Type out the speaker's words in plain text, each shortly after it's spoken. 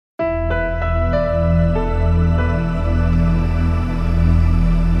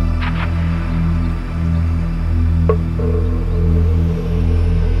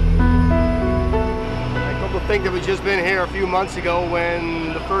think that we've just been here a few months ago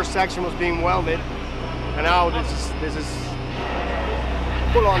when the first section was being welded, and now this is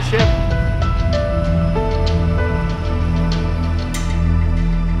full on ship.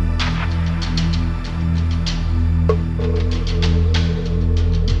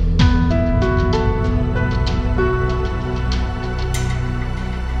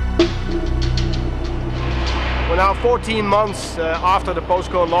 We're now 14 months after the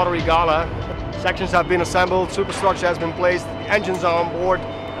Postcode Lottery Gala. Sections have been assembled, superstructure has been placed, the engines are on board,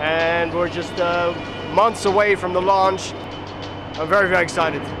 and we're just months away from the launch. I'm very, very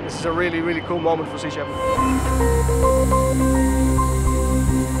excited. This is a really, really cool moment for Sea Shepherd.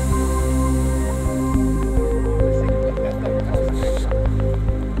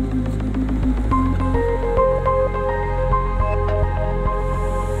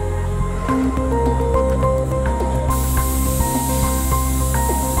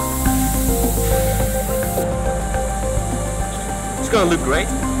 It's gonna look great.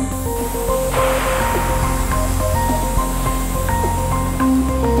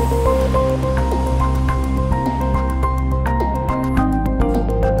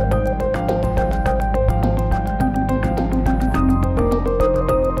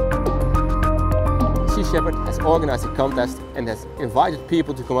 Sea Shepherd has organized a contest and has invited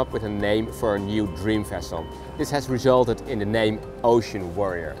people to come up with a name for a new dream vessel. This has resulted in the name Ocean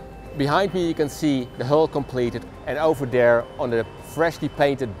Warrior. Behind me you can see the hull completed, and over there on the freshly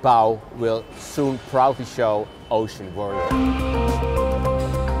painted bow will soon proudly show Ocean Warrior.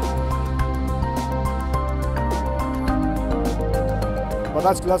 But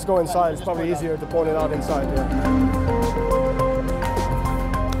let's go inside. It's probably easier to point it out inside. Yeah.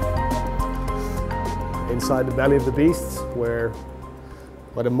 Inside the belly of the beasts, where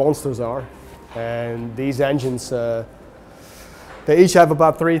the monsters are, and these engines. They each have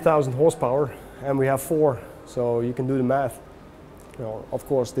about 3,000 horsepower, and we have 4, so you can do the math. You know, of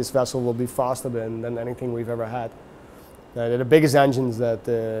course, this vessel will be faster than anything we've ever had. They're the biggest engines that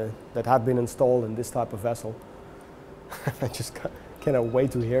have been installed in this type of vessel. I just cannot wait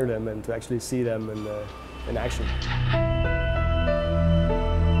to hear them and to actually see them in action.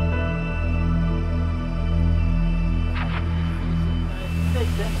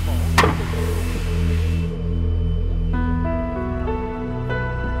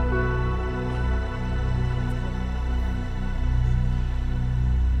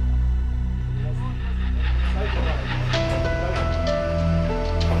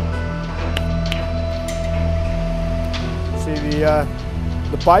 See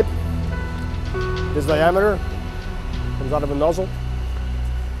the pipe, this diameter, comes out of a nozzle,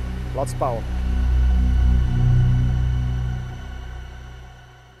 lots of power.